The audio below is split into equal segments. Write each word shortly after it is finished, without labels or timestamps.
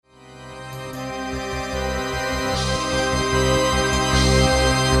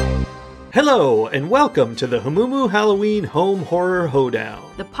Hello, and welcome to the Humumu Halloween Home Horror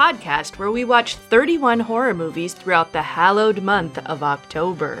Hoedown. The podcast where we watch 31 horror movies throughout the hallowed month of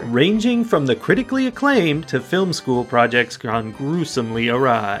October. Ranging from the critically acclaimed to film school projects gone gruesomely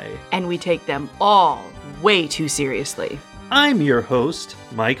awry. And we take them all way too seriously. I'm your host,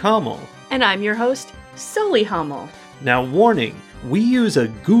 Mike Hummel. And I'm your host, Sully Hummel. Now warning, we use a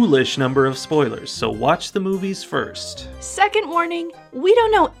ghoulish number of spoilers, so watch the movies first. Second warning, we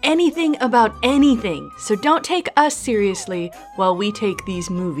don't know anything about anything, so don't take us seriously while we take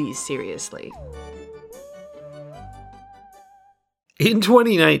these movies seriously. In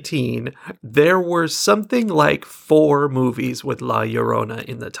 2019, there were something like 4 movies with La Llorona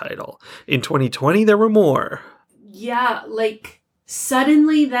in the title. In 2020, there were more. Yeah,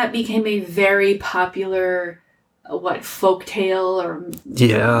 suddenly that became a very popular folktale or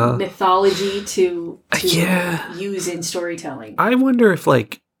mythology to use in storytelling. I wonder if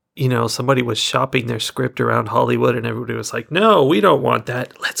somebody was shopping their script around Hollywood and everybody was like, no, we don't want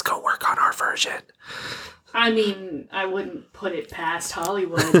that. Let's go work on our version. I mean, I wouldn't put it past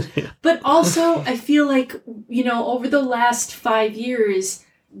Hollywood. Yeah. But also, I feel like, over the last 5 years,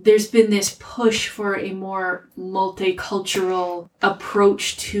 there's been this push for a more multicultural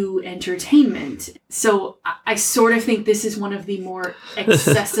approach to entertainment. So I sort of think this is one of the more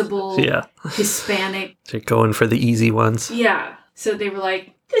accessible Hispanic. They're going for the easy ones. Yeah. So they were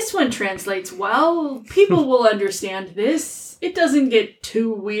like, this one translates well. People will understand this. It doesn't get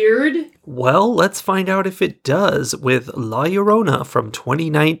too weird. Well, let's find out if it does with La Llorona from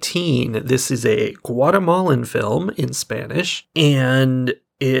 2019. This is a Guatemalan film in Spanish, and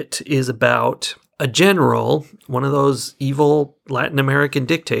it is about a general, one of those evil Latin American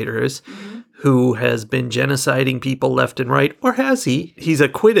dictators, who has been genociding people left and right. Or has he? He's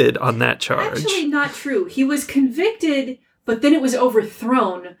acquitted on that charge. Actually, not true. He was convicted, but then it was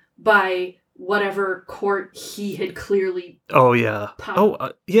overthrown by whatever court he had clearly... Oh, yeah.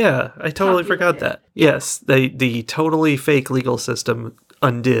 I totally forgot that. Yes, the totally fake legal system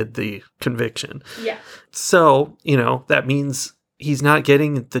undid the conviction. Yeah. So, that means he's not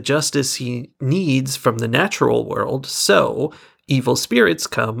getting the justice he needs from the natural world, so evil spirits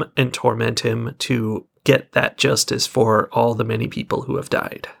come and torment him to get that justice for all the many people who have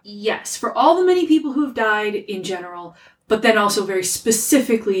died. Yes, for all the many people who have died in general, but then also very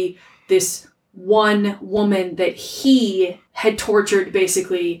specifically this one woman that he had tortured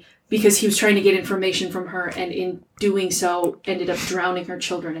basically because he was trying to get information from her, and in doing so ended up drowning her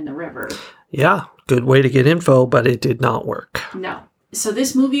children in the river. Yeah, good way to get info, but it did not work. No. So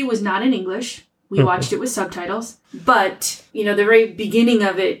this movie was not in English. We watched it with subtitles. But, the very beginning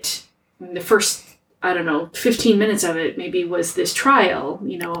of it, the first, 15 minutes of it maybe was this trial,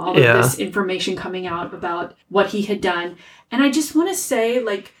 all of this information coming out about what he had done. And I just want to say,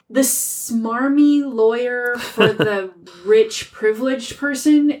 the smarmy lawyer for the rich, privileged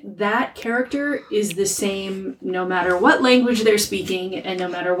person, that character is the same no matter what language they're speaking and no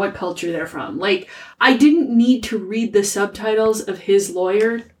matter what culture they're from. I didn't need to read the subtitles of his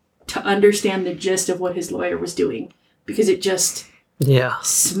lawyer to understand the gist of what his lawyer was doing, because it just... Yeah.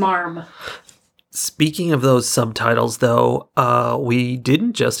 Smarm. Speaking of those subtitles, though, we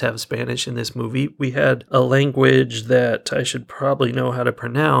didn't just have Spanish in this movie. We had a language that I should probably know how to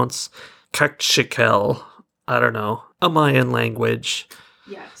pronounce. Cachiquel. I don't know. A Mayan language.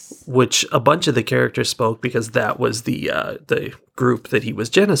 Yes. Which a bunch of the characters spoke because that was the group that he was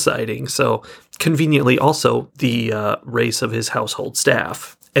genociding. So, conveniently, also the race of his household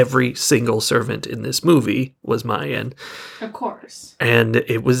staff. Every single servant in this movie was Mayan. Of course. And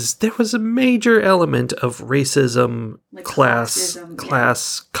there was a major element of racism, class,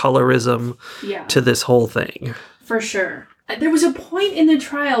 colorism to this whole thing. For sure. There was a point in the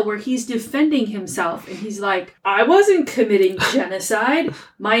trial where he's defending himself and he's like, I wasn't committing genocide.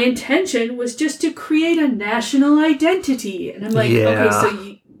 My intention was just to create a national identity. And I'm like, okay,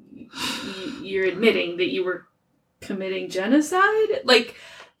 so you're admitting that you were committing genocide?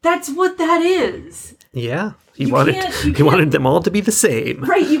 That's what that is. Yeah. He wanted them all to be the same.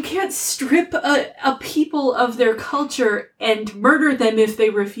 Right. You can't strip a people of their culture and murder them if they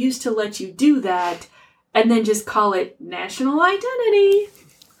refuse to let you do that and then just call it national identity.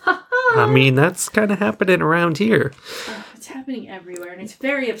 I mean, that's kind of happening around here. It's happening everywhere, and it's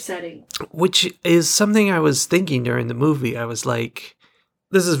very upsetting. Which is something I was thinking during the movie. I was like,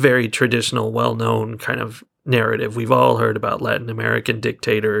 this is very traditional, well-known kind of narrative. We've all heard about Latin American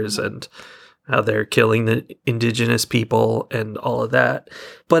dictators and how they're killing the indigenous people and all of that.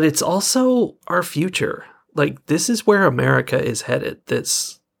 But it's also our future. This is where America is headed.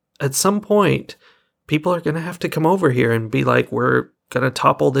 At some point, people are going to have to come over here and be like, we're going to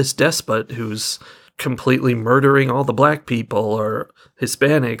topple this despot who's completely murdering all the black people or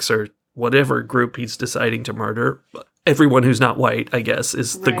Hispanics or whatever group he's deciding to murder. Everyone who's not white, I guess,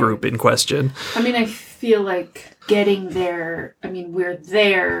 is the group in question. I mean, I feel like getting there, I mean, we're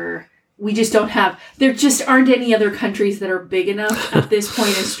there. We just don't have, there just aren't any other countries that are big enough at this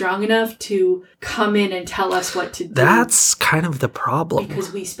point and strong enough to come in and tell us what to do. That's kind of the problem.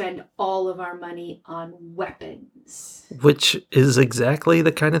 Because we spend all of our money on weapons. Which is exactly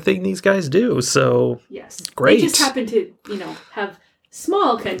the kind of thing these guys do, so yes. Great. They just happen to, have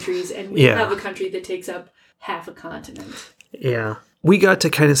small countries, and we have a country that takes up half a continent. Yeah. We got to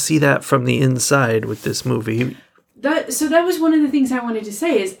kind of see that from the inside with this movie. So that was one of the things I wanted to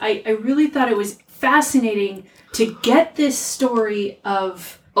say is I really thought it was fascinating to get this story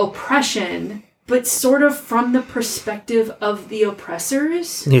of oppression, but sort of from the perspective of the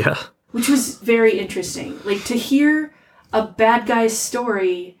oppressors. Yeah. Which was very interesting. Like, to hear a bad guy's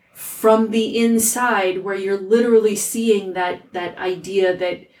story from the inside, where you're literally seeing that idea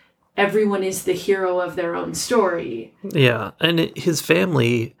that everyone is the hero of their own story. Yeah, and his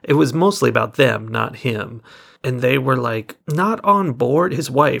family, it was mostly about them, not him. And they were like not on board. His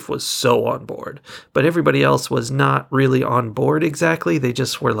wife was so on board, but everybody else was not really on board exactly. They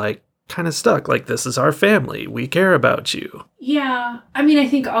just were like kind of stuck. Like, this is our family. We care about you. Yeah. I mean, I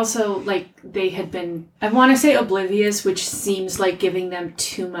think also like they had been, I want to say oblivious, which seems like giving them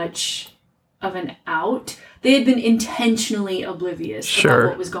too much of an out. They had been intentionally oblivious about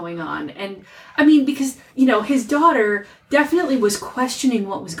what was going on. And I mean, because, his daughter definitely was questioning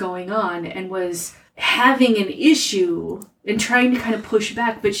what was going on and was having an issue and trying to kind of push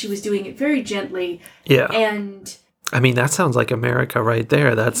back, but she was doing it very gently. Yeah. And I mean, that sounds like America right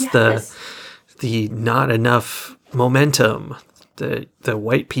there. That's the not enough momentum. The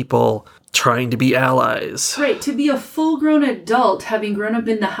white people trying to be allies. Right, to be a full-grown adult, having grown up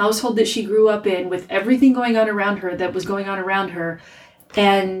in the household that she grew up in, with everything going on around her that was going on around her,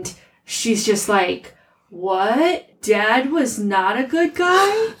 and she's just like, what? Dad was not a good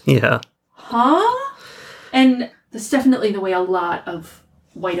guy? Yeah. Huh? And that's definitely the way a lot of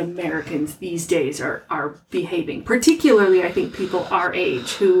white Americans these days are behaving. Particularly, I think, people our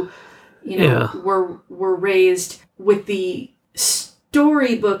age who, were raised with the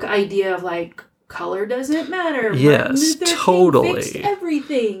storybook idea of like, color doesn't matter. Yes, totally. Fixed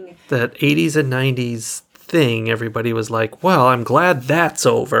everything. That 80s and 90s thing, everybody was like, well, I'm glad that's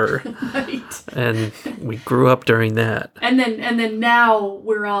over. Right. And we grew up during that. And then now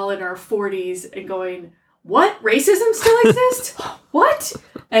we're all in our 40s and going, what? Racism still exists? What?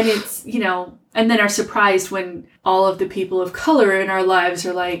 And it's, and then are surprised when all of the people of color in our lives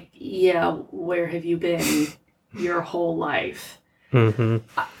are like, yeah, where have you been your whole life? Mm-hmm.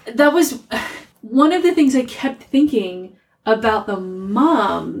 That was one of the things I kept thinking about the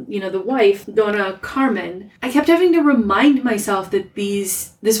mom, the wife, Donna Carmen. I kept having to remind myself that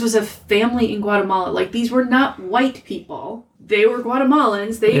this was a family in Guatemala. Like, these were not white people. They were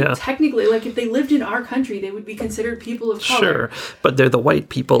Guatemalans. They technically, like, if they lived in our country, they would be considered people of color. Sure, but they're the white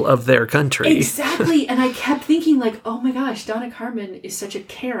people of their country. Exactly, and I kept thinking, like, oh my gosh, Donna Carmen is such a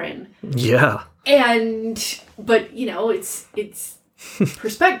Karen. Yeah. But, it's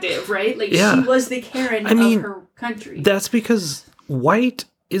perspective, right? Like, she was the Karen of her country. That's because white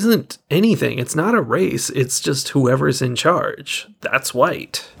isn't anything. It's not a race. It's just whoever's in charge. That's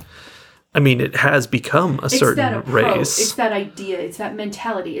white. I mean, it has become a certain race. It's that idea. It's that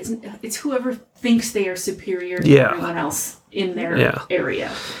mentality. It's whoever thinks they are superior to everyone else in their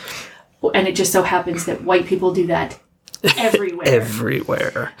area. And it just so happens that white people do that everywhere.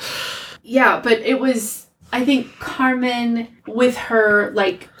 Everywhere. Yeah, but it was, I think, Carmen, with her,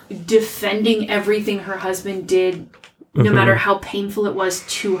 like, defending everything her husband did, no matter how painful it was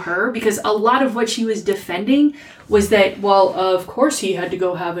to her, because a lot of what she was defending was that, well, of course he had to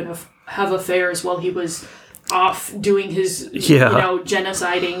go have affairs while he was off doing his,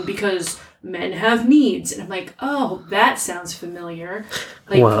 genociding, because men have needs. And I'm like, oh, that sounds familiar.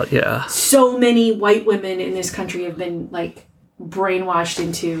 Like, well, yeah. So many white women in this country have been, like, brainwashed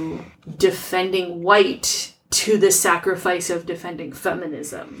into defending white to the sacrifice of defending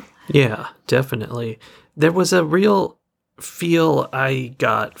feminism. Yeah, definitely. There was a real feel I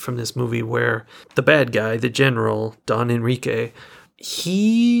got from this movie where the bad guy, the general, Don Enrique,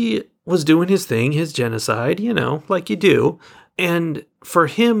 he was doing his thing, his genocide, like you do. And for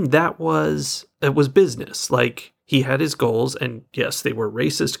him, it was business. Like, he had his goals, and yes, they were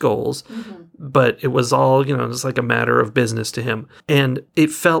racist goals, but it was all, just like a matter of business to him. And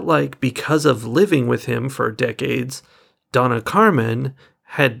it felt like because of living with him for decades, Donna Carmen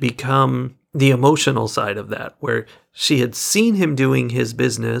had become the emotional side of that, where she had seen him doing his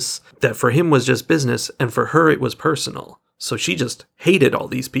business that for him was just business, and for her it was personal. So she just hated all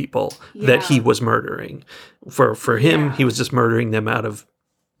these people that he was murdering. For him, he was just murdering them out of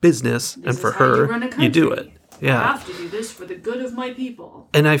business, and for her, you do it. Yeah. I have to do this for the good of my people.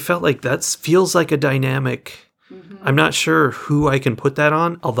 And I felt like that feels like a dynamic. I'm not sure who I can put that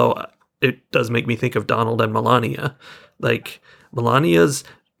on, although it does make me think of Donald and Melania. Like, Melania's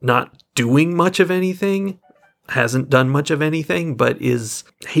not doing much of anything, hasn't done much of anything, but is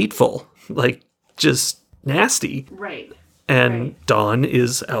hateful, like just nasty. Right. And Don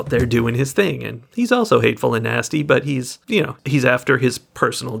is out there doing his thing, and he's also hateful and nasty, but he's after his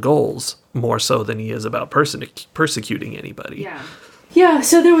personal goals more so than he is about persecuting anybody. Yeah. Yeah,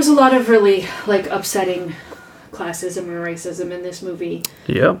 so there was a lot of really, like, upsetting classism and racism in this movie.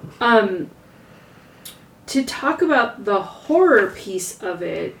 Yep. To talk about the horror piece of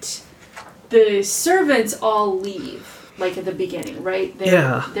it, the servants all leave, like, at the beginning, right?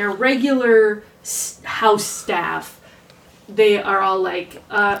 They're regular house staff. They are all like,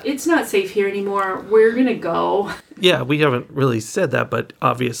 it's not safe here anymore. We're going to go. Yeah, we haven't really said that, but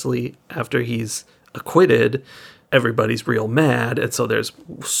obviously after he's acquitted, everybody's real mad. And so there's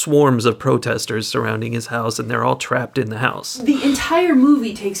swarms of protesters surrounding his house, and they're all trapped in the house. The entire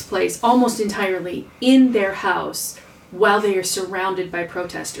movie takes place almost entirely in their house while they are surrounded by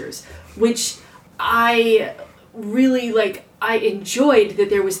protesters, which I really like. I enjoyed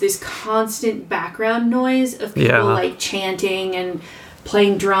that there was this constant background noise of people like chanting and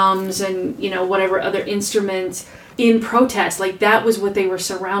playing drums and, you know, whatever other instruments in protest. Like, that was what they were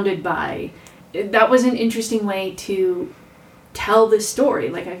surrounded by. That was an interesting way to tell this story.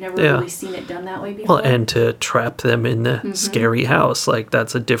 Like, I've never really seen it done that way before. Well, and to trap them in the scary house. Like,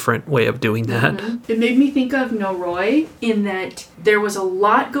 that's a different way of doing that. It made me think of Noroi in that there was a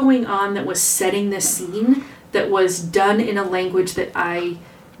lot going on that was setting the scene that was done in a language that I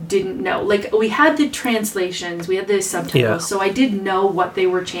didn't know. Like, we had the translations, we had the subtitles, so I did know what they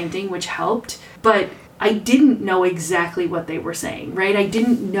were chanting, which helped, but I didn't know exactly what they were saying, right? I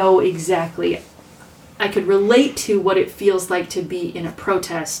didn't know exactly. I could relate to what it feels like to be in a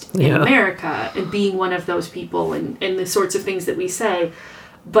protest in America and being one of those people and the sorts of things that we say,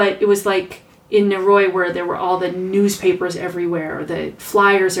 but it was like in Noroi, where there were all the newspapers everywhere, the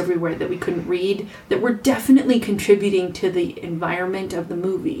flyers everywhere that we couldn't read, that were definitely contributing to the environment of the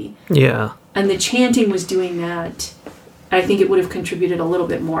movie. Yeah. And the chanting was doing that. I think it would have contributed a little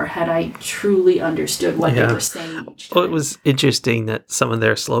bit more had I truly understood what they were saying each time. Well, it was interesting that some of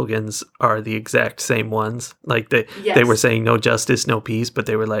their slogans are the exact same ones. Like, they were saying no justice, no peace, but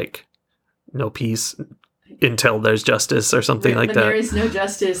they were like, no peace until there's justice or something like that. There is no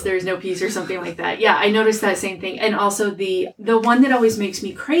justice, there is no peace, or something like that. Yeah, I noticed that same thing. And also the one that always makes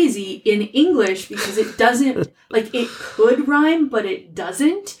me crazy in English, because it doesn't, like, it could rhyme, but it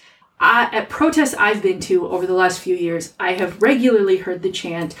doesn't. At protests I've been to over the last few years, I have regularly heard the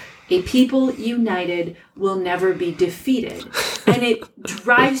chant, "A people united will never be defeated." And it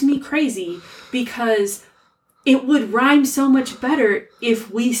drives me crazy because it would rhyme so much better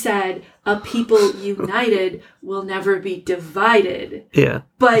if we said, "A people united will never be divided." Yeah.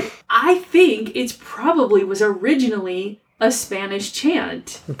 But I think it probably was originally a Spanish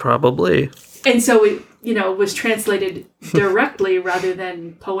chant. Probably. And so it, was translated directly rather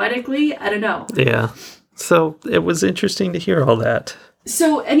than poetically. I don't know. Yeah. So it was interesting to hear all that.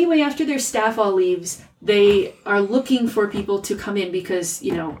 So anyway, after their staff all leaves, they are looking for people to come in because,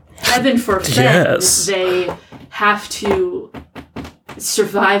 heaven forfend, they have to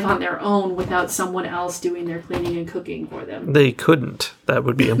survive on their own without someone else doing their cleaning and cooking for them. They couldn't. That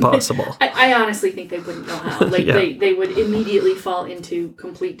would be impossible. I honestly think they wouldn't know how. Like, they would immediately fall into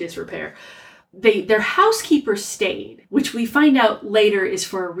complete disrepair. Their housekeeper stayed, which we find out later is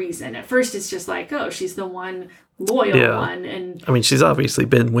for a reason. At first, it's just like, oh, she's the one loyal one. And I mean, she's obviously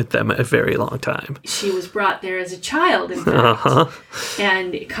been with them a very long time. She was brought there as a child, in fact.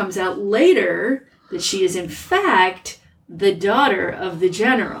 And it comes out later that she is, in fact, the daughter of the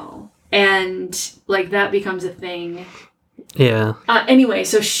general. And, like, that becomes a thing. Yeah. Anyway,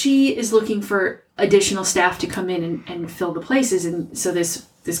 so she is looking for additional staff to come in and fill the places. And so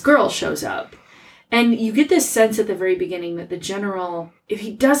this girl shows up. And you get this sense at the very beginning that the general, if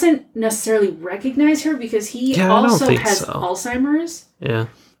he doesn't necessarily recognize her, because he also has Alzheimer's. Yeah.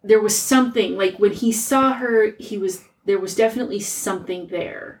 There was something, like, when he saw her, there was definitely something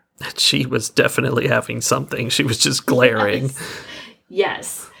there. She was definitely having something. She was just glaring.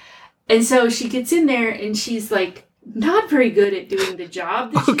 Yes. And so she gets in there and she's, like, not very good at doing the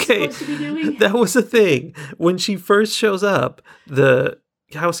job that she's supposed to be doing. That was the thing. When she first shows up, the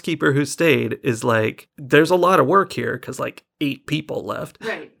housekeeper who stayed is like, there's a lot of work here because like 8 people left.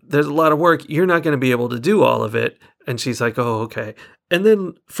 Right. There's a lot of work. You're not going to be able to do all of it. And she's like, oh, okay. And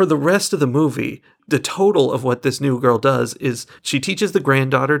then for the rest of the movie, the total of what this new girl does is she teaches the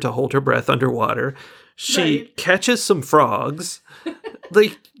granddaughter to hold her breath underwater. She catches some frogs.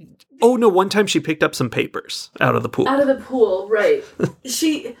 Like, oh no, one time she picked up some papers out of the pool. Out of the pool, right.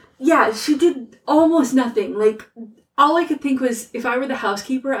 She did almost nothing. Like, all I could think was, if I were the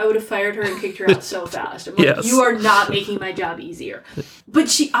housekeeper, I would have fired her and kicked her out so fast. I'm like, Yes. You are not making my job easier. But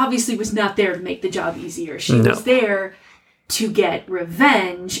she obviously was not there to make the job easier. She was there to get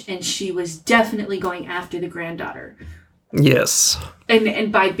revenge, and she was definitely going after the granddaughter. Yes.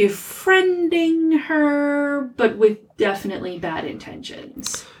 And by befriending her, but with definitely bad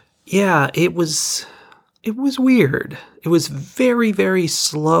intentions. Yeah, it was weird. It was very, very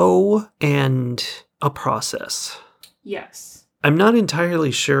slow and a process. Yes. I'm not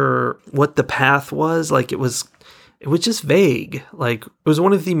entirely sure what the path was. Like, it was just vague. Like, it was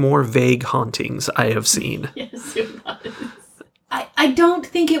one of the more vague hauntings I have seen. Yes, it was. I don't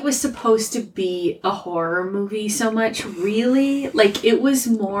think it was supposed to be a horror movie so much, really. Like, it was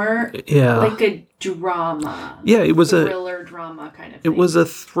more like a drama. Yeah, it was a thriller drama kind of thing. It was a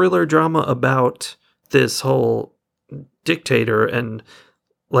thriller drama about this whole dictator, and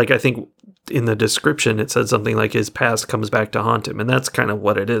like, I think in the description it said something like his past comes back to haunt him, and that's kind of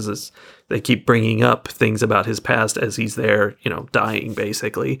what it is they keep bringing up things about his past as he's there, dying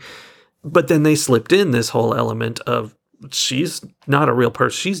basically. But then they slipped in this whole element of she's not a real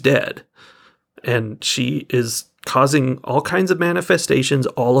person, she's dead, and she is causing all kinds of manifestations,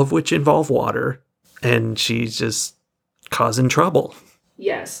 all of which involve water, and she's just causing trouble.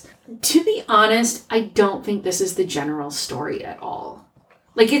 Yes. To be honest, I don't think this is the general story at all.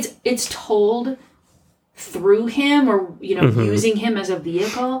 Like, it's told through him, or using him as a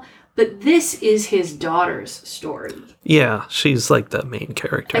vehicle, but this is his daughter's story. Yeah, she's like the main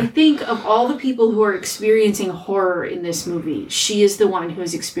character. I think of all the people who are experiencing horror in this movie, she is the one who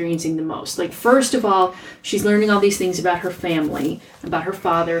is experiencing the most. Like, first of all, she's learning all these things about her family, about her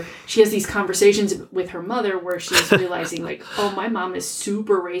father. She has these conversations with her mother where she's realizing, like, oh, my mom is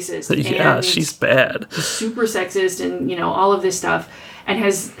super racist. Yeah, and she's bad. Super sexist, and, all of this stuff, and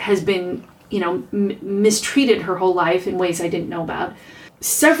has been, mistreated her whole life in ways I didn't know about.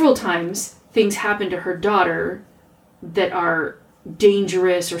 Several times, things happen to her daughter that are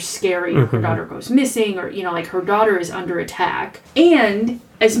dangerous or scary, or her daughter goes missing, or, like, her daughter is under attack. And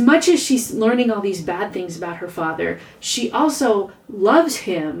as much as she's learning all these bad things about her father, she also loves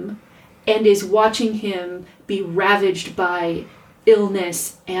him and is watching him be ravaged by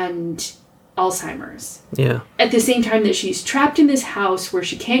illness and Alzheimer's. Yeah. At the same time that she's trapped in this house where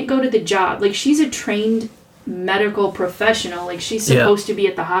she can't go to the job. Like, she's a trained medical professional. Like, she's supposed to be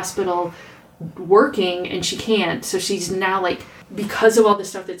at the hospital working, and she can't. So she's now, like, because of all the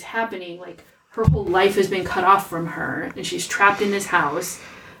stuff that's happening, like, her whole life has been cut off from her, and she's trapped in this house.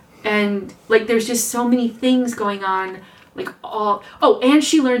 And, like, there's just so many things going on. Like, and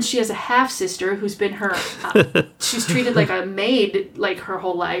she learns she has a half-sister who's been her, she's treated like a maid, like, her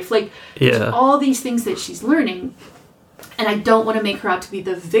whole life. Like, all these things that she's learning. And I don't want to make her out to be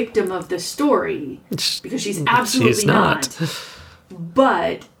the victim of the story, because she's absolutely not.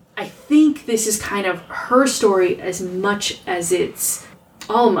 But I think this is kind of her story as much as it's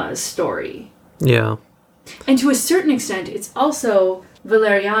Alma's story. Yeah. And to a certain extent, it's also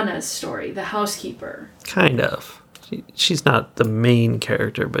Valeriana's story, the housekeeper. Kind of. She's not the main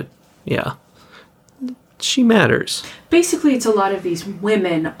character, but yeah. She matters. Basically, it's a lot of these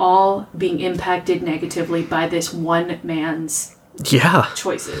women all being impacted negatively by this one man's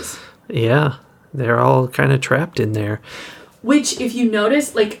choices. Yeah. They're all kind of trapped in there. Which, if you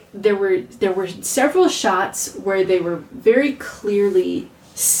notice, like, there were several shots where they were very clearly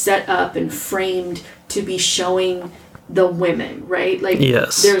set up and framed to be showing the women, right? Like,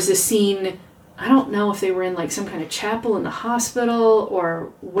 there's a scene, I don't know if they were in, like, some kind of chapel in the hospital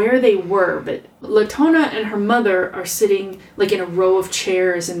or where they were, but Latona and her mother are sitting, like, in a row of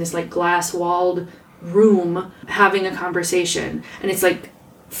chairs in this, like, glass-walled room having a conversation. And it's, like,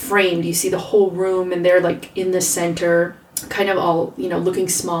 framed. You see the whole room, and they're, like, in the center, kind of all, looking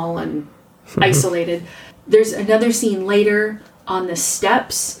small and isolated. There's another scene later on the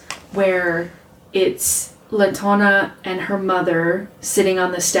steps where it's Latona and her mother sitting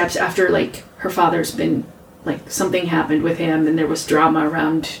on the steps after, like, her father's been, like, something happened with him, and there was drama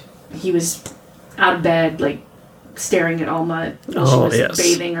around, he was out of bed, like, staring at Alma while she was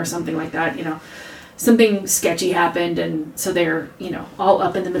bathing or something like that, Something sketchy happened, and so they're, all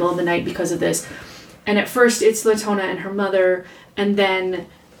up in the middle of the night because of this. And at first it's Latona and her mother, And then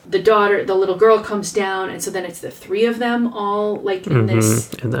the little girl comes down, and so then it's the three of them all like in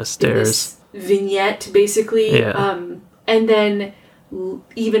this in the stairs vignette, basically. Yeah. And then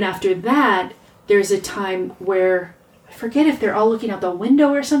even after that, there's a time where I forget if they're all looking out the window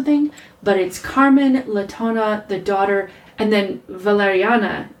or something, but it's Carmen, Latona, the daughter, and then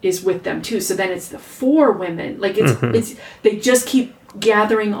Valeriana is with them too. So then it's the four women. Like it's they just keep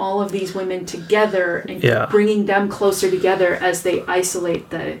gathering all of these women together and bringing them closer together as they isolate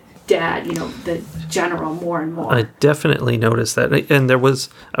the dad, the general, more and more. I definitely noticed that. And I was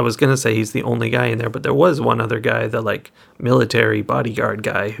going to say he's the only guy in there, but there was one other guy, the like military bodyguard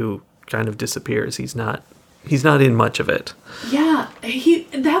guy who kind of disappears. He's not in much of it. Yeah,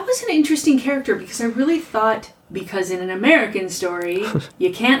 that was an interesting character because I really thought, because in an American story,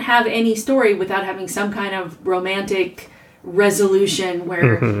 you can't have any story without having some kind of romantic resolution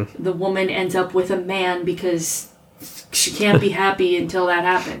where the woman ends up with a man because she can't be happy until that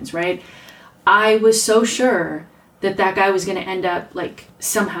happens, right? I was so sure that guy was going to end up like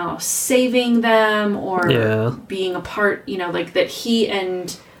somehow saving them or being a part, like that he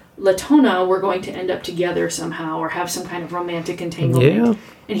and Latona were going to end up together somehow or have some kind of romantic entanglement. Yeah.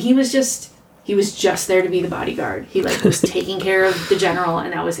 And he was just there to be the bodyguard. He was taking care of the general,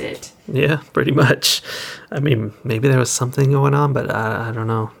 and that was it. Yeah, pretty much. I mean, maybe there was something going on, but I don't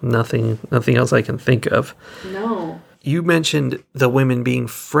know. Nothing else I can think of. No. You mentioned the women being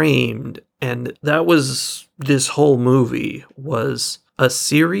framed, and that was this whole movie was a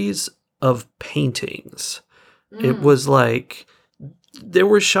series of paintings. It was like there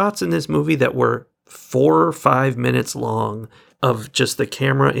were shots in this movie that were 4 or 5 minutes long of just the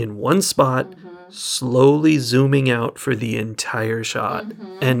camera in one spot, slowly zooming out for the entire shot.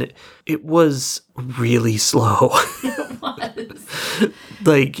 And it was really slow. It was.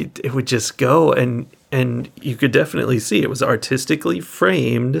 Like, it would just go, and you could definitely see it was artistically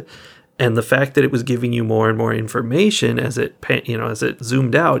framed, and the fact that it was giving you more and more information as it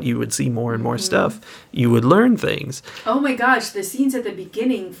zoomed out, you would see more and more stuff. You would learn things. Oh my gosh, the scenes at the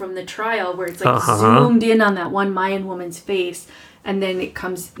beginning from the trial where it's like zoomed in on that one Mayan woman's face, and then it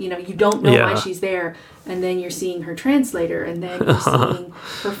comes, you don't know why she's there, and then you're seeing her translator, and then you're seeing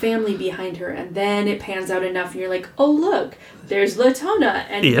her family behind her, and then it pans out enough, and you're like, oh look, there's Latona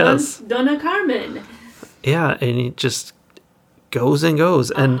and Donna Carmen. Yeah, and it just goes and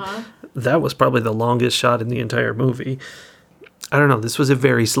goes, and that was probably the longest shot in the entire movie. I don't know, this was a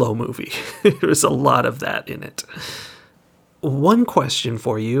very slow movie. There was a lot of that in it. One question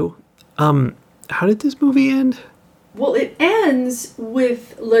for you. How did this movie end? Well, it ends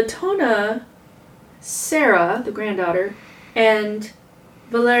with Latona, Sarah, the granddaughter, and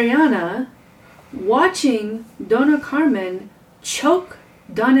Valeriana watching Donna Carmen choke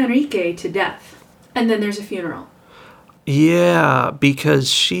Don Enrique to death. And then there's a funeral. Yeah, because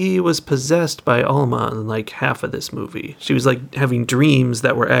she was possessed by Alma in like half of this movie. She was like having dreams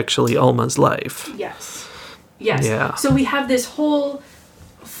that were actually Alma's life. Yes. Yes. Yeah. So we have this whole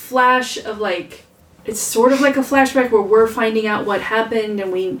flash of like, it's sort of like a flashback where we're finding out what happened,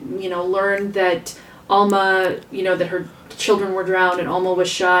 and we, learned that Alma, that her children were drowned and Alma was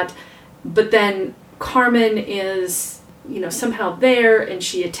shot. But then Carmen is, somehow there, and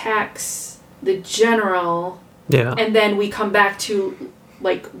she attacks the general. Yeah. And then we come back to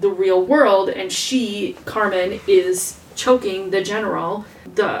like the real world, and Carmen is choking the general.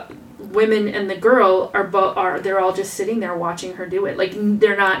 The women and the girl they're all just sitting there watching her do it. Like,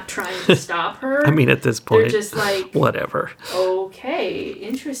 they're not trying to stop her. I mean, at this point, they're just like, whatever. Okay,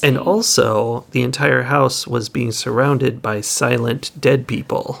 interesting. And also, the entire house was being surrounded by silent dead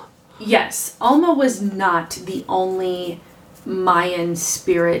people. Yes, Alma was not the only Mayan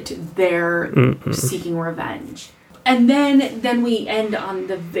spirit there seeking revenge. And then we end on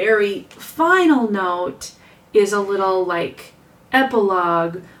the very final note is a little like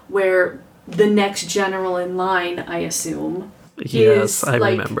epilogue where the next general in line, I assume, yes, I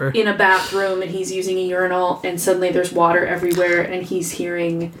remember, in a bathroom, and he's using a urinal, and suddenly there's water everywhere, and he's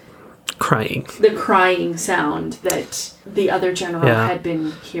hearing the crying sound that the other general had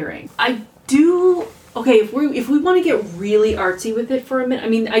been hearing. Okay, if we want to get really artsy with it for a minute, I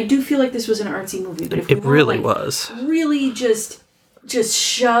mean, I do feel like this was an artsy movie, but if we really just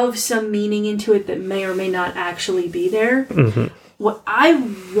shove some meaning into it that may or may not actually be there, what I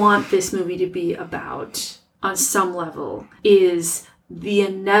want this movie to be about, on some level, is the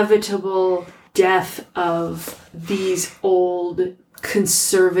inevitable death of these old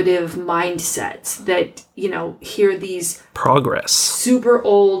conservative mindsets that, hear these progress, super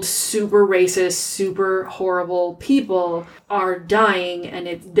old, super racist, super horrible people are dying,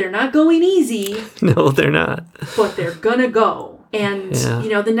 and they're not going easy. No, they're not. But they're gonna go. And,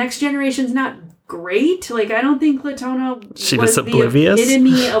 Yeah. the next generation's not great. Like, I don't think Latona She was was oblivious. the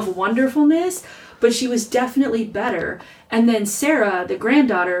epitome of wonderfulness, but she was definitely better. And then Sarah, the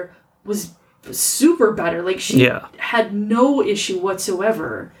granddaughter, was super better. Like, she had no issue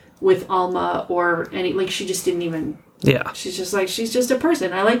whatsoever with Alma or any, like, she just didn't even... Yeah. She's just like, she's just a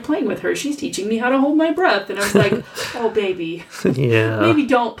person. I like playing with her. She's teaching me how to hold my breath. And I was like, oh, baby. Yeah. Maybe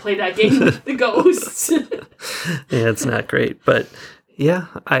don't play that game with the ghosts. Yeah, it's not great. But yeah,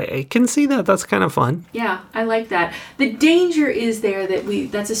 I can see that. That's kind of fun. Yeah, I like that. The danger is there that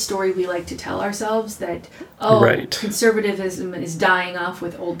that's a story we like to tell ourselves that, conservatism is dying off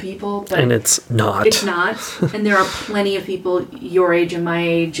with old people. But and it's not. It's not. And there are plenty of people your age and my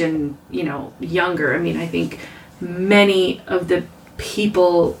age and, younger. I mean, I think... many of the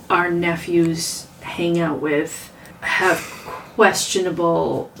people our nephews hang out with have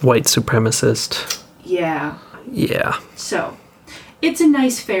questionable... white supremacist. Yeah. Yeah. So, it's a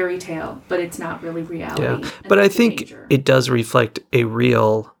nice fairy tale, but it's not really reality. Yeah. But I think it does reflect a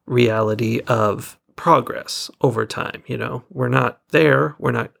real reality of progress over time. We're not there.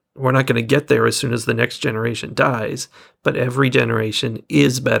 We're not going to get there as soon as the next generation dies, but every generation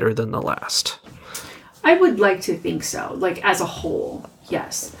is better than the last. I would like to think so, like as a whole,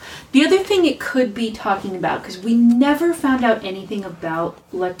 yes. The other thing it could be talking about, because we never found out anything about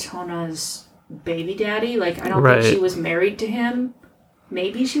Latona's baby daddy. Like, I don't think she was married to him.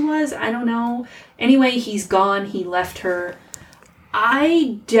 Maybe she was, I don't know. Anyway, he's gone, he left her.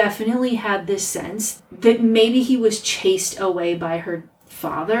 I definitely had this sense that maybe he was chased away by her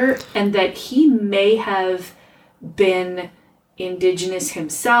father, and that he may have been indigenous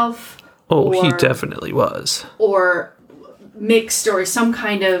himself. Oh, he definitely was. Or mixed, or some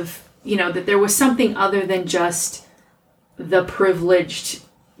kind of, that there was something other than just the privileged,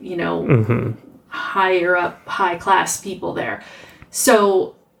 higher up, high class people there.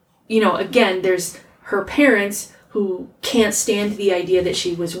 So, again, there's her parents who can't stand the idea that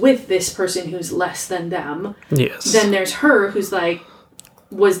she was with this person who's less than them. Yes. Then there's her who's like,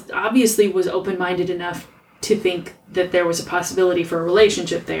 was open-minded enough to think that there was a possibility for a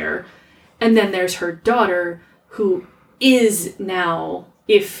relationship there. And then there's her daughter, who is now,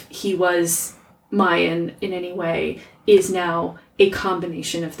 if he was Mayan in any way, is now a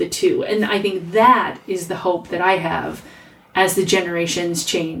combination of the two. And I think that is the hope that I have as the generations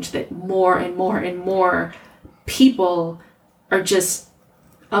change, that more and more and more people are just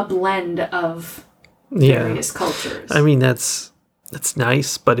a blend of various cultures. I mean, that's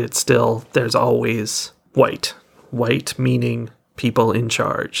nice, but it's still, there's always white. White meaning people in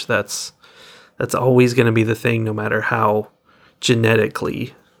charge. That's always going to be the thing, no matter how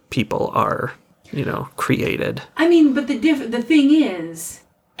genetically people are, created. I mean, but the thing is,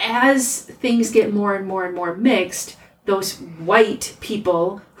 as things get more and more and more mixed, those white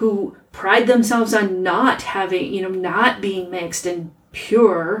people who pride themselves on not having, not being mixed and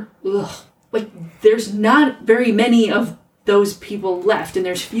pure, there's not very many of those people left, and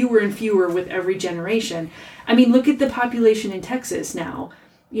there's fewer and fewer with every generation. I mean, look at the population in Texas now.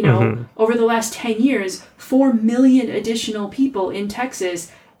 Over the last 10 years, 4 million additional people in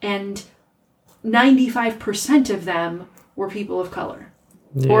Texas, and 95% of them were people of color.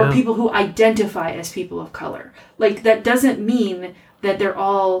 Yeah. Or people who identify as people of color. Like, that doesn't mean that they're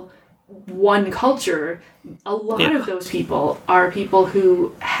all one culture. A lot of those people are people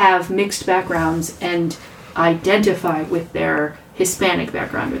who have mixed backgrounds and identify with their Hispanic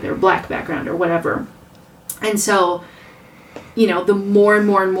background or their Black background or whatever. And so... the more and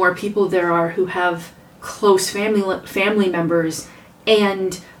more and more people there are who have close family members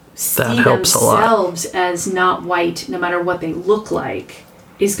and see themselves as not white, no matter what they look like,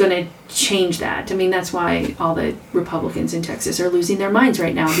 is going to change that. I mean, that's why all the Republicans in Texas are losing their minds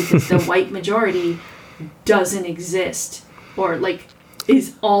right now, because the white majority doesn't exist, or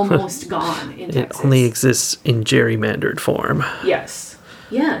is almost gone in Texas. It only exists in gerrymandered form. Yes.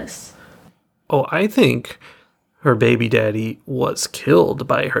 Yes. Oh, I think her baby daddy was killed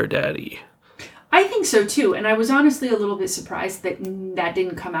by her daddy. I think so too, and I was honestly a little bit surprised that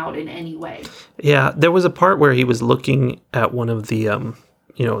didn't come out in any way. Yeah, there was a part where he was looking at one of the,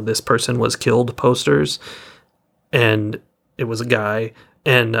 this person was killed posters, and it was a guy,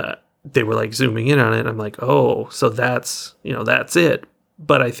 and they were zooming in on it. I'm like, oh, so that's it.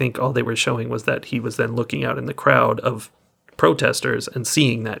 But I think all they were showing was that he was then looking out in the crowd of protesters and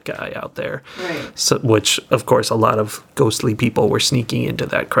seeing that guy out there. Right. So, which, of course, a lot of ghostly people were sneaking into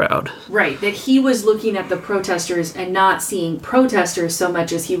that crowd. Right. That he was looking at the protesters and not seeing protesters so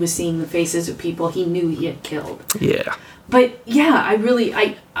much as he was seeing the faces of people he knew he had killed. Yeah. But yeah,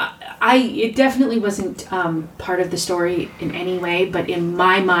 It definitely wasn't part of the story in any way, but in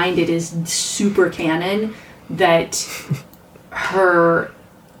my mind it is super canon that her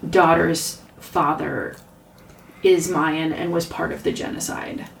daughter's father is Mayan and was part of the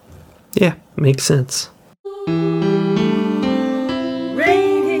genocide. Yeah, makes sense.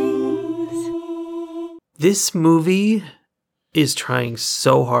 Ratings. This movie is trying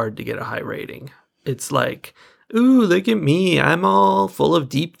so hard to get a high rating. It's like, ooh, look at me. I'm all full of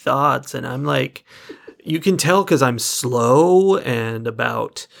deep thoughts. And I'm like, you can tell because I'm slow and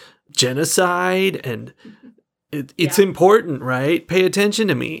about genocide. And it's important, right? Pay attention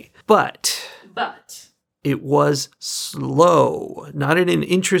to me. But it was slow. Not in an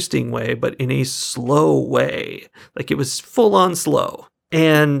interesting way, but in a slow way. Like it was full on slow.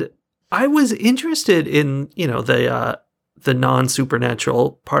 And I was interested in, the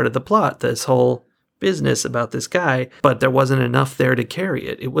non-supernatural part of the plot, this whole business about this guy, but there wasn't enough there to carry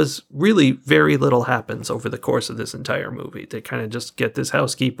it. It was really very little happens over the course of this entire movie. They kind of just get this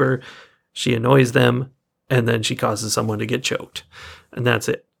housekeeper, she annoys them, and then she causes someone to get choked. And that's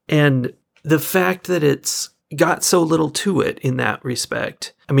it. And the fact that it's got so little to it in that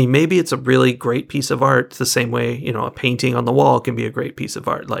respect. I mean, maybe it's a really great piece of art the same way, a painting on the wall can be a great piece of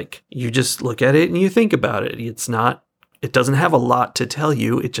art. Like, you just look at it and you think about it. It doesn't have a lot to tell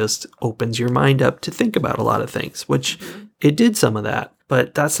you. It just opens your mind up to think about a lot of things, which it did some of that.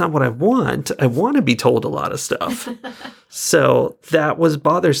 But that's not what I want. I want to be told a lot of stuff. So that was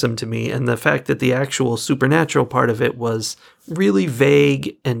bothersome to me. And the fact that the actual supernatural part of it was really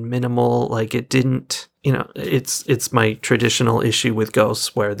vague and minimal, like it didn't, it's my traditional issue with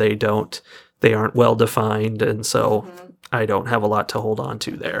ghosts where they aren't well defined. And so I don't have a lot to hold on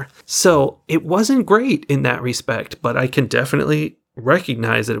to there. So it wasn't great in that respect, but I can definitely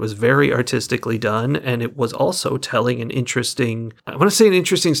recognize that it was very artistically done, and it was also telling I want to say an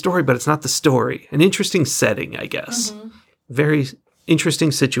interesting story, but it's not the story. An interesting setting, I guess. Very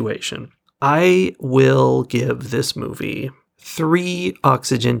interesting situation. I will give this movie 3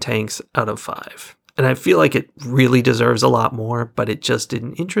 oxygen tanks out of 5. And I feel like it really deserves a lot more, but it just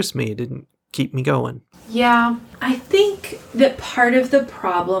didn't interest me. It didn't keep me going. Yeah, I think that part of the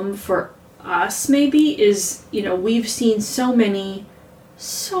problem for us maybe is, we've seen so many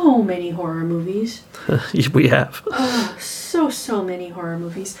horror movies. We have. Oh, so many horror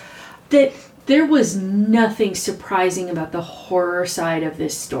movies that there was nothing surprising about the horror side of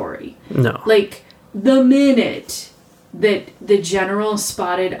this story. No. Like, the minute that the general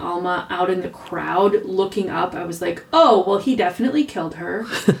spotted Alma out in the crowd looking up, I was like, oh, well, he definitely killed her.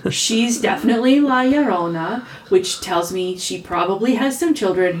 She's definitely La Llorona, which tells me she probably has some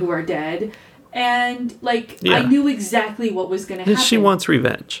children who are dead. And, I knew exactly what was going to happen. She wants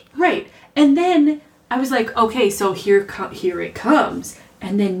revenge. Right. And then I was like, okay, so here it comes.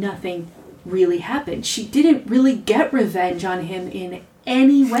 And then nothing really happened. She didn't really get revenge on him in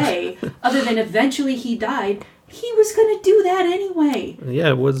any way, other than eventually he died. He was going to do that anyway.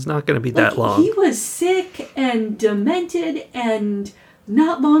 Yeah, it was not going to be that long. He was sick and demented and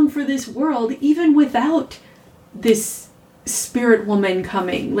not long for this world, even without this spirit woman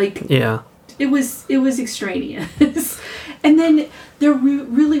coming. Yeah. It was extraneous. And then there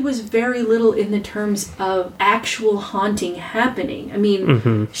really was very little in the terms of actual haunting happening. I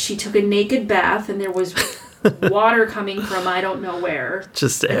mean, she took a naked bath and there was water coming from I don't know where.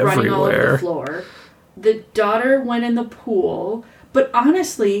 Just everywhere. Running all over the floor. The daughter went in the pool, but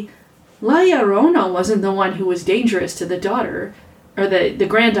honestly, La Llorona wasn't the one who was dangerous to the daughter, or the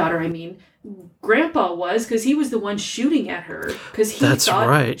granddaughter, I mean. Grandpa was, because he was the one shooting at her, because he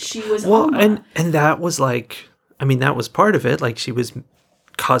thought she was Alma. And that was that was part of it. She was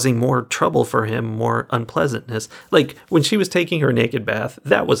causing more trouble for him, more unpleasantness. When she was taking her naked bath,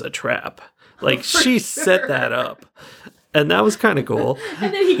 that was a trap. She set that up. And that was kind of cool.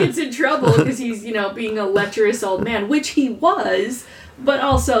 And then he gets in trouble because he's, being a lecherous old man, which he was. But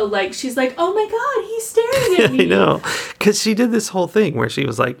also, she's like, oh my God, he's staring at me. I know. Because she did this whole thing where she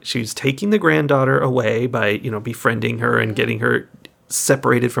was she was taking the granddaughter away by, befriending her and getting her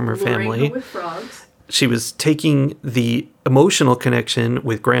separated from her family. Her with frogs. She was taking the emotional connection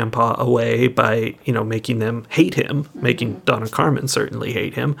with Grandpa away by, making them hate him, making Donna Carmen certainly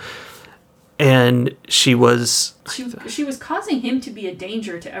hate him. And she was causing him to be a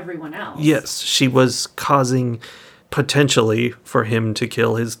danger to everyone else. Yes, she was causing potentially for him to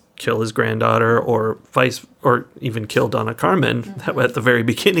kill his granddaughter or even kill Donna Carmen at the very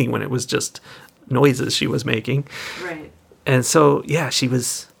beginning when it was just noises she was making. Right. And so she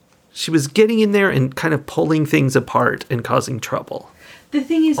was getting in there and kind of pulling things apart and causing trouble. The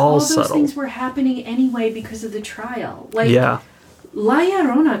thing is, all those things were happening anyway because of the trial. La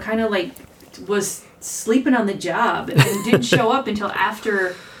Llorona kind of like was sleeping on the job and didn't show up until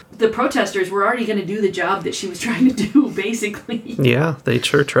after the protesters were already going to do the job that she was trying to do, basically. Yeah, they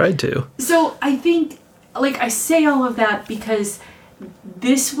sure tried to. So I think, like, I say all of that because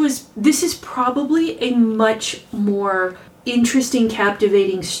this is probably a much more interesting,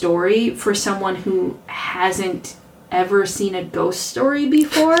 captivating story for someone who hasn't ever seen a ghost story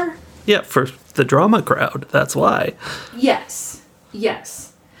before. Yeah, for the drama crowd, that's why. Yes.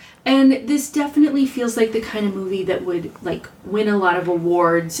 And this definitely feels like the kind of movie that would, like, win a lot of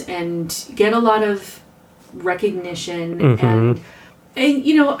awards and get a lot of recognition. Mm-hmm. And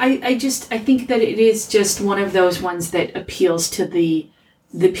you know, I think that it is just one of those ones that appeals to the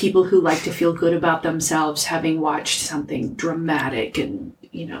people who like to feel good about themselves having watched something dramatic and,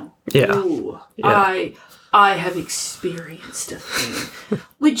 you know, ooh, yeah. I have experienced a thing,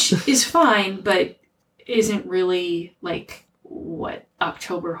 which is fine, but isn't really like what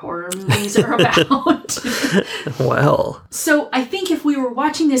October horror movies are about. Well. So I think if we were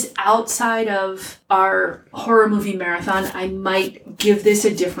watching this outside of our horror movie marathon, I might give this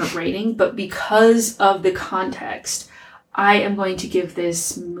a different rating, but because of the context, I am going to give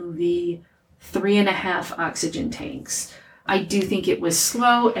this movie 3.5 oxygen tanks. I do think it was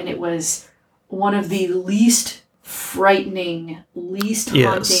slow, and it was one of the least frightening, least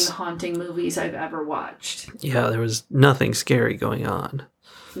haunting movies I've ever watched. Yeah, there was nothing scary going on.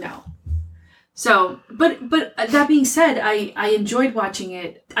 No. So, but that being said, I enjoyed watching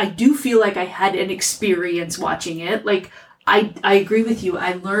it. I do feel like I had an experience watching it. Like, I agree with you.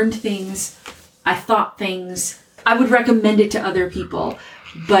 I learned things. I thought things. I would recommend it to other people,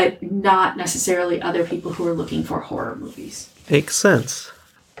 but not necessarily other people who are looking for horror movies. Makes sense.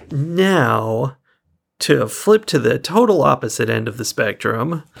 Now, to flip to the total opposite end of the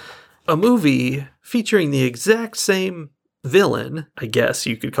spectrum, a movie featuring the exact same villain, I guess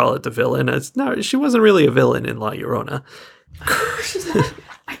you could call it the villain. She wasn't really a villain in La Llorona. She's not.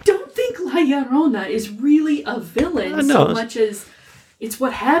 I don't think La Llorona is really a villain so much as it's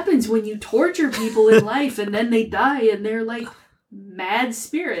what happens when you torture people in life and then they die and they're like mad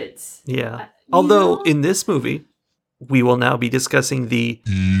spirits. Yeah. Although in this movie, we will now be discussing the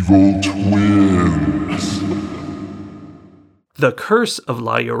Evil Twins. The Curse of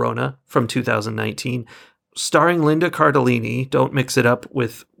La Llorona from 2019, starring Linda Cardellini. Don't mix it up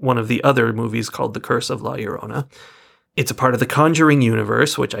with one of the other movies called The Curse of La Llorona. It's a part of the Conjuring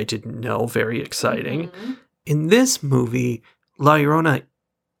universe, which I didn't know. Very exciting. Mm-hmm. In this movie, La Llorona,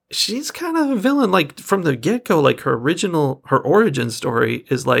 she's kind of a villain. Like, from the get-go, like, her origin story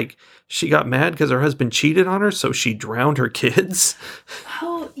is like, she got mad because her husband cheated on her, so she drowned her kids.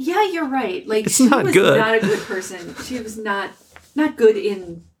 Oh, yeah, you're right. Like, she was not a good person. She was not good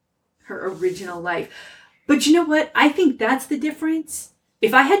in her original life. But you know what? I think that's the difference.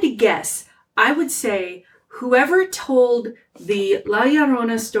 If I had to guess, I would say whoever told the La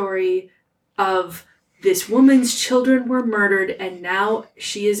Llorona story of this woman's children were murdered and now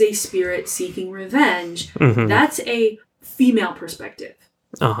she is a spirit seeking revenge, that's a female perspective.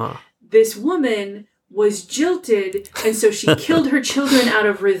 Uh-huh. This woman was jilted, and so she killed her children out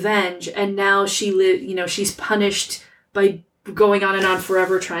of revenge, and now she's punished by going on and on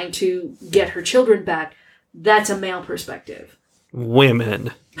forever trying to get her children back. That's a male perspective.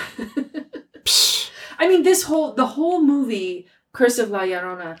 Women. I mean, the whole movie, Curse of La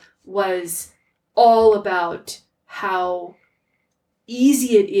Llorona, was all about how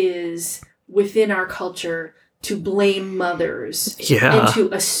easy it is within our culture to blame mothers and to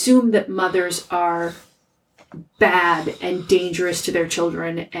assume that mothers are bad and dangerous to their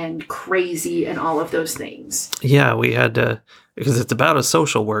children and crazy and all of those things. Yeah, we had to, because it's about a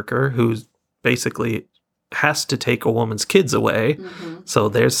social worker who basically has to take a woman's kids away. Mm-hmm. So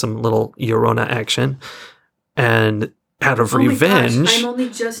there's some little Llorona action. And out of revenge... My gosh, I'm only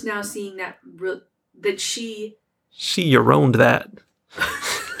just now seeing that she... She Lloroned that.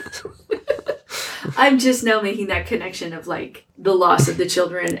 I'm just now making that connection of, like, the loss of the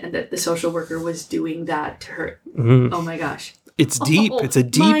children and that the social worker was doing that to her. Mm. Oh, my gosh. It's deep. It's a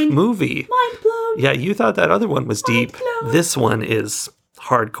deep movie. Mind blown. Yeah, you thought that other one was deep. Blown. This one is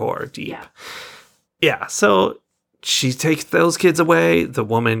hardcore deep. Yeah, so she takes those kids away. The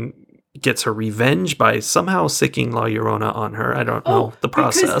woman gets her revenge by somehow sicking La Llorona on her. I don't know the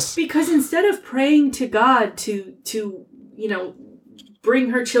process. Because instead of praying to God to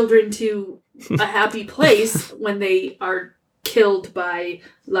bring her children to a happy place when they are killed by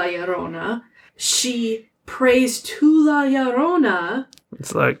La Llorona, she prays to La Llorona.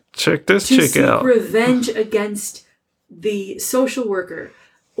 It's like, check this chick out. To seek revenge against the social worker,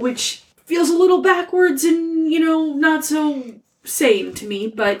 which feels a little backwards and, not so sane to me,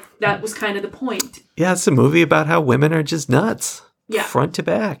 but that was kind of the point. Yeah, it's a movie about how women are just nuts. Yeah. Front to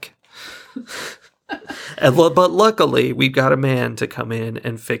back. But luckily, we've got a man to come in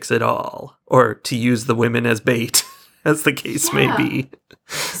and fix it all. Or to use the women as bait, as the case may be.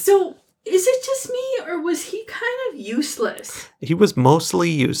 So, is it just me, or was he kind of useless? He was mostly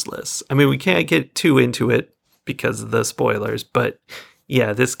useless. I mean, we can't get too into it because of the spoilers, but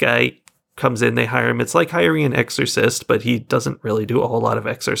yeah, this guy comes in, they hire him. It's like hiring an exorcist, but he doesn't really do a whole lot of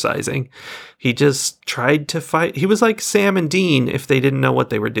exorcising. He just tried to fight. He was like Sam and Dean if they didn't know what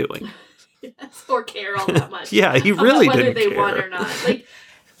they were doing. Yes, or care all that much. Yeah, he really about didn't whether they care. won or not. Like,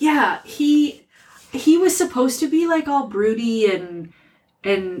 yeah, he was supposed to be like all broody and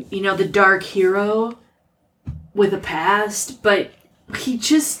you know, the dark hero with a past, but he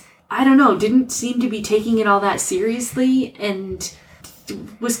just, I don't know, didn't seem to be taking it all that seriously and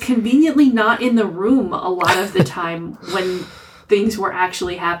was conveniently not in the room a lot of the time when things were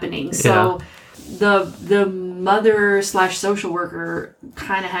actually happening. So the mother / social worker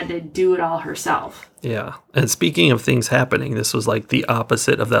kind of had to do it all herself. Yeah. And speaking of things happening, this was like the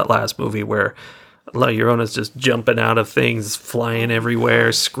opposite of that last movie where La Llorona's just jumping out of things, flying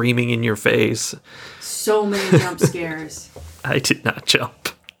everywhere, screaming in your face. So many jump scares. I did not jump.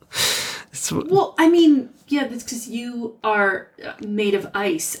 Well, I mean, yeah, that's because you are made of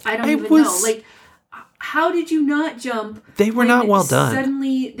ice. I don't even know. Like, how did you not jump? They were not well done.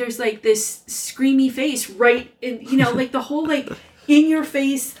 Suddenly, there's like this screamy face right in, you know, like the whole like in your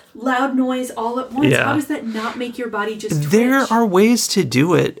face, loud noise all at once. Yeah. How does that not make your body just twitch? There are ways to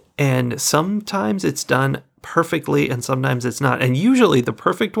do it, and sometimes it's done perfectly, and sometimes it's not. And usually the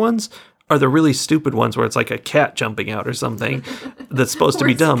perfect ones are the really stupid ones where it's like a cat jumping out or something that's supposed to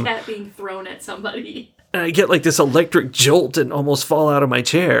be dumb. A cat being thrown at somebody. And I get like this electric jolt and almost fall out of my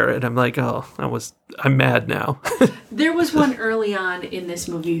chair, and I'm like, oh, I'm mad now. There was one early on in this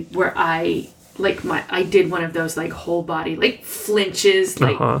movie where I did one of those like whole body like flinches,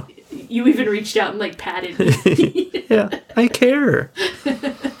 like you even reached out and like patted me. Yeah, I care.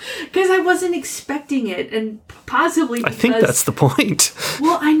 Because I wasn't expecting it, and possibly because, I think that's the point.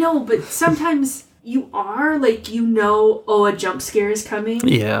 Well, I know, but sometimes you are like, you know, oh, a jump scare is coming.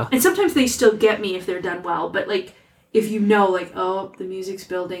 Yeah. And sometimes they still get me if they're done well, but like if you know, like, oh, the music's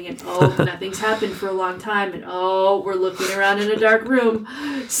building, and oh, nothing's happened for a long time, and oh, we're looking around in a dark room,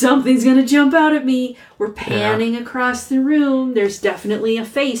 something's gonna jump out at me. We're panning across the room. There's definitely a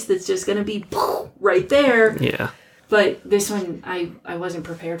face that's just gonna be right there. Yeah. But this one, I wasn't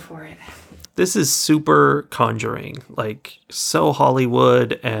prepared for it. This is super Conjuring, like so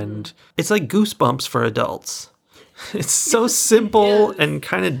Hollywood, and it's like Goosebumps for adults. It's so simple and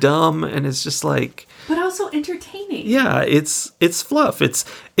kind of dumb, and it's just like, but also entertaining. Yeah, it's fluff. It's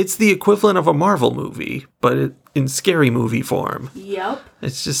the equivalent of a Marvel movie, but in scary movie form. Yep.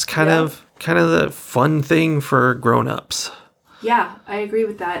 It's just kind of the fun thing for grown-ups. Yeah, I agree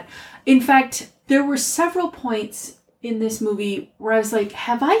with that. In fact, there were several points in this movie where I was like,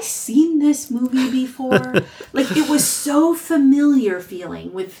 have I seen this movie before? Like, it was so familiar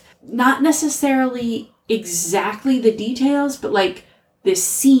feeling with not necessarily exactly the details, but like this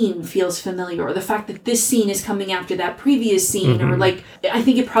scene feels familiar, or the fact that this scene is coming after that previous scene, or like, I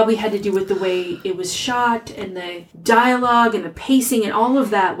think it probably had to do with the way it was shot and the dialogue and the pacing and all of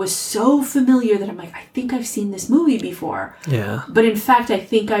that was so familiar that I'm like, I think I've seen this movie before. Yeah. But in fact, I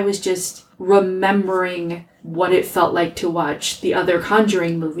think I was just remembering what it felt like to watch the other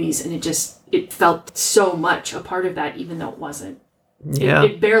Conjuring movies, and it felt so much a part of that, even though it wasn't. Yeah.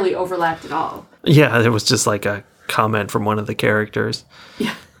 It barely overlapped at all. Yeah, it was just like a comment from one of the characters.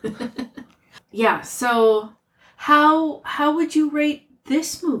 Yeah. Yeah, so how would you rate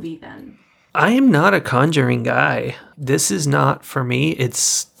this movie then? I am not a Conjuring guy. This is not for me.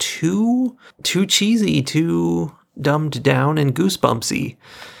 It's too cheesy, too dumbed down and goosebumpsy.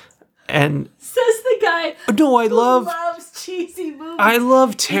 And says the guy no, I who loves cheesy movies. I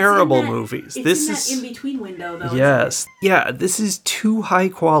love terrible movies. This is that in-between window, though. Yes. Yeah, this is too high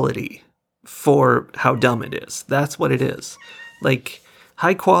quality for how dumb it is. That's what it is. Like,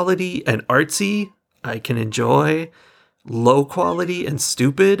 high quality and artsy, I can enjoy. Low quality and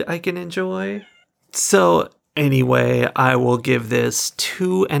stupid, I can enjoy. So, anyway, I will give this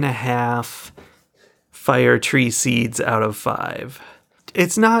 2.5 fire tree seeds out of 5.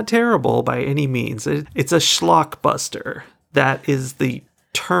 It's not terrible by any means. It's a schlockbuster. That is the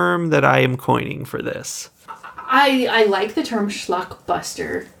term that I am coining for this. I like the term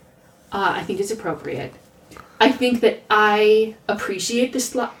schlockbuster. I think it's appropriate. I think that I appreciate the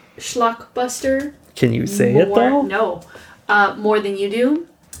schlockbuster. Can you say it though? No. More than you do.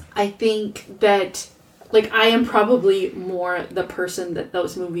 I think that like, I am probably more the person that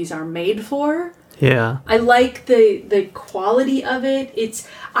those movies are made for. Yeah. I like the quality of it.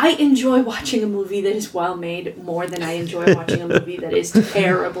 I enjoy watching a movie that is well made more than I enjoy watching a movie that is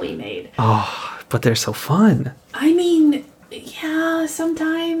terribly made. Oh, but they're so fun. I mean, yeah,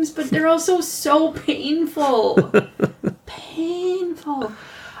 sometimes, but they're also so painful. Painful.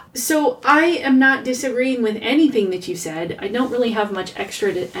 So I am not disagreeing with anything that you said. I don't really have much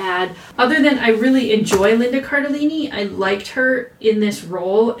extra to add, other than I really enjoy Linda Cardellini. I liked her in this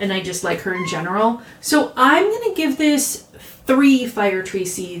role, and I just like her in general. So I'm going to give this 3 fire tree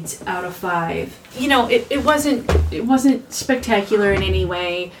seeds out of 5. You know, it wasn't spectacular in any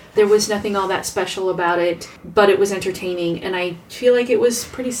way. There was nothing all that special about it, but it was entertaining, and I feel like it was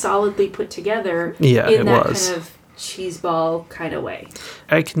pretty solidly put together. Yeah, in it that was. kind of cheeseball kind of way.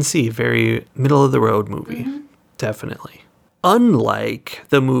 I can see very middle of the road movie. Definitely. Unlike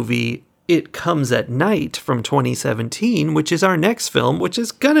the movie It Comes at Night from 2017, which is our next film, which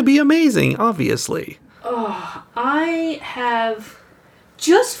is going to be amazing, obviously. Oh, I have,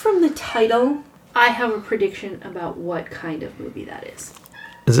 just from the title, I have a prediction about what kind of movie that is.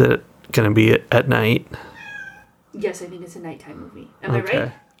 Is it going to be at night? Yes, I think it's a nighttime movie. Am I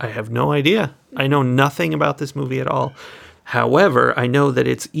right? I have no idea. I know nothing about this movie at all. However, I know that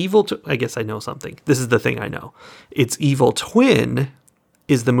its evil... I guess I know something. This is the thing I know. Its evil twin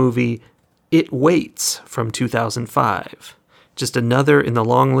is the movie It Waits from 2005. Just another in the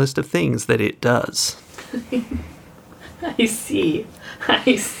long list of things that it does. I see.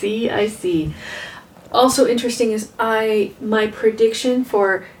 Also interesting is my prediction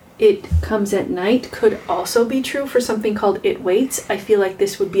for It Comes at Night could also be true for something called It Waits. I feel like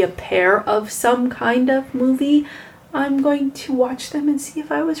this would be a pair of some kind of movie. I'm going to watch them and see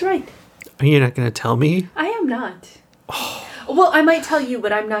if I was right. Are you not going to tell me? I am not. Well, I might tell you,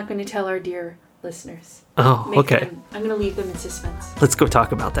 but I'm not going to tell our dear listeners. Oh, okay. I'm going to leave them in suspense. Let's go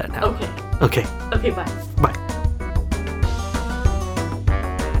talk about that now. Okay. Okay. Okay, bye. Bye.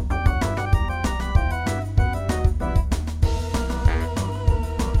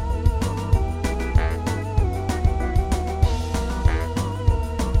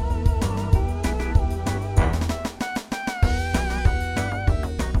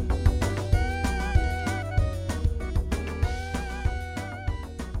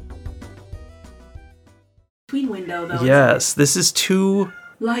 Window, though. Yes, this is too...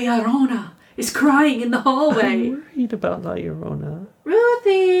 La Llorona is crying in the hallway. I'm worried about La Llorona.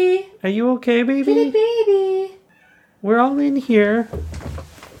 Ruthie! Are you okay, baby? Kitty baby! We're all in here. Come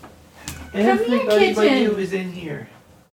here, Everybody but kitten. you is in here.